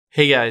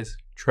Hey guys,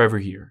 Trevor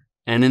here.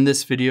 And in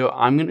this video,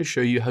 I'm going to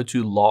show you how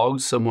to log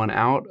someone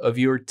out of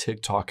your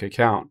TikTok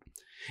account.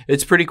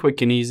 It's pretty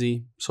quick and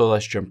easy, so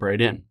let's jump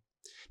right in.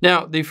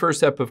 Now, the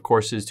first step, of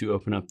course, is to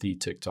open up the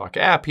TikTok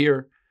app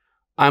here.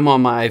 I'm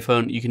on my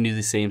iPhone. You can do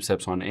the same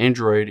steps on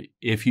Android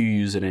if you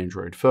use an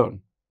Android phone.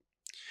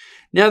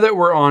 Now that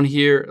we're on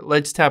here,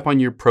 let's tap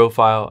on your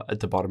profile at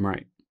the bottom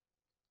right.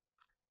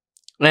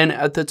 And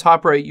at the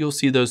top right, you'll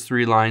see those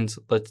three lines.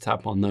 Let's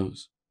tap on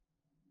those.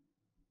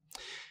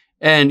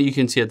 And you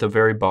can see at the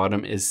very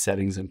bottom is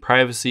settings and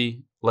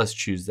privacy. Let's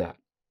choose that.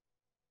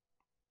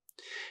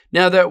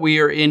 Now that we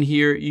are in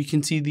here, you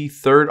can see the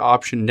third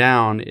option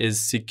down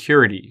is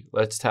security.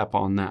 Let's tap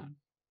on that.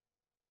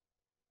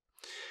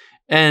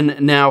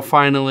 And now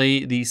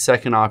finally, the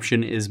second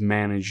option is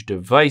manage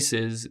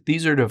devices.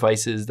 These are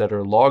devices that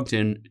are logged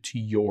in to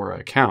your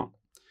account.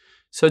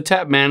 So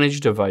tap manage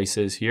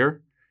devices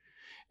here.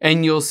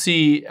 And you'll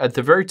see at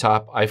the very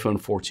top, iPhone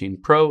 14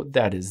 Pro,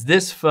 that is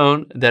this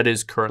phone that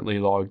is currently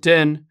logged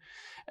in.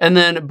 And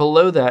then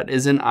below that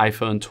is an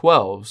iPhone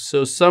 12.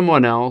 So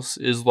someone else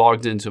is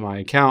logged into my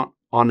account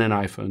on an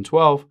iPhone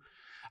 12.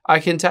 I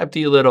can tap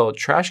the little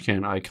trash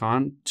can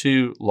icon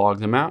to log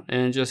them out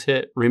and just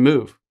hit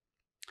remove.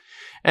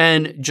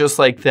 And just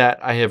like that,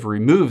 I have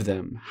removed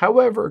them.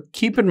 However,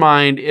 keep in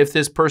mind if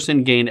this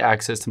person gained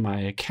access to my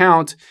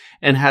account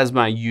and has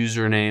my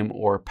username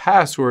or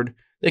password,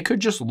 they could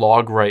just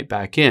log right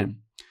back in.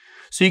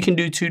 So you can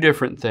do two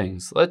different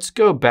things. Let's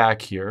go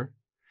back here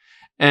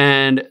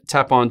and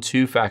tap on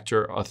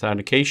two-factor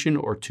authentication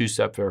or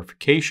two-step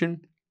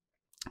verification.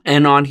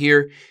 And on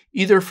here,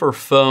 either for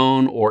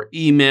phone or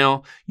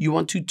email, you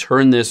want to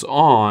turn this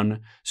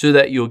on so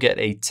that you'll get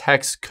a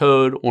text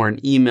code or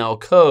an email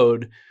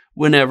code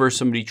whenever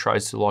somebody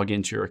tries to log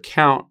into your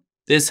account.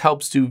 This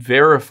helps to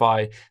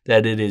verify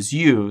that it is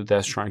you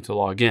that's trying to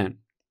log in.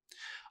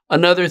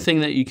 Another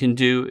thing that you can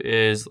do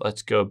is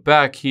let's go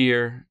back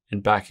here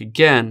and back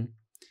again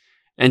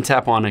and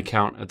tap on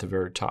account at the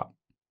very top.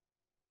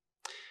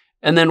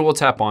 And then we'll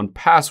tap on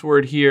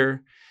password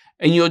here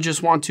and you'll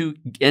just want to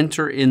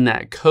enter in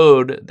that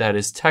code that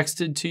is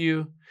texted to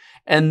you.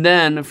 And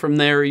then from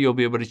there, you'll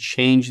be able to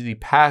change the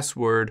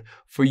password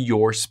for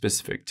your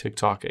specific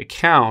TikTok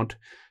account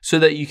so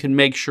that you can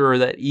make sure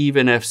that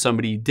even if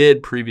somebody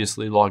did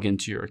previously log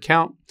into your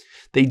account,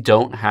 they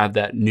don't have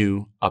that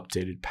new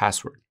updated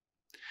password.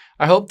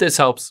 I hope this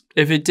helps.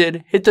 If it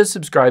did, hit the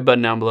subscribe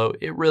button down below.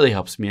 It really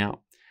helps me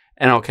out.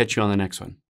 And I'll catch you on the next one.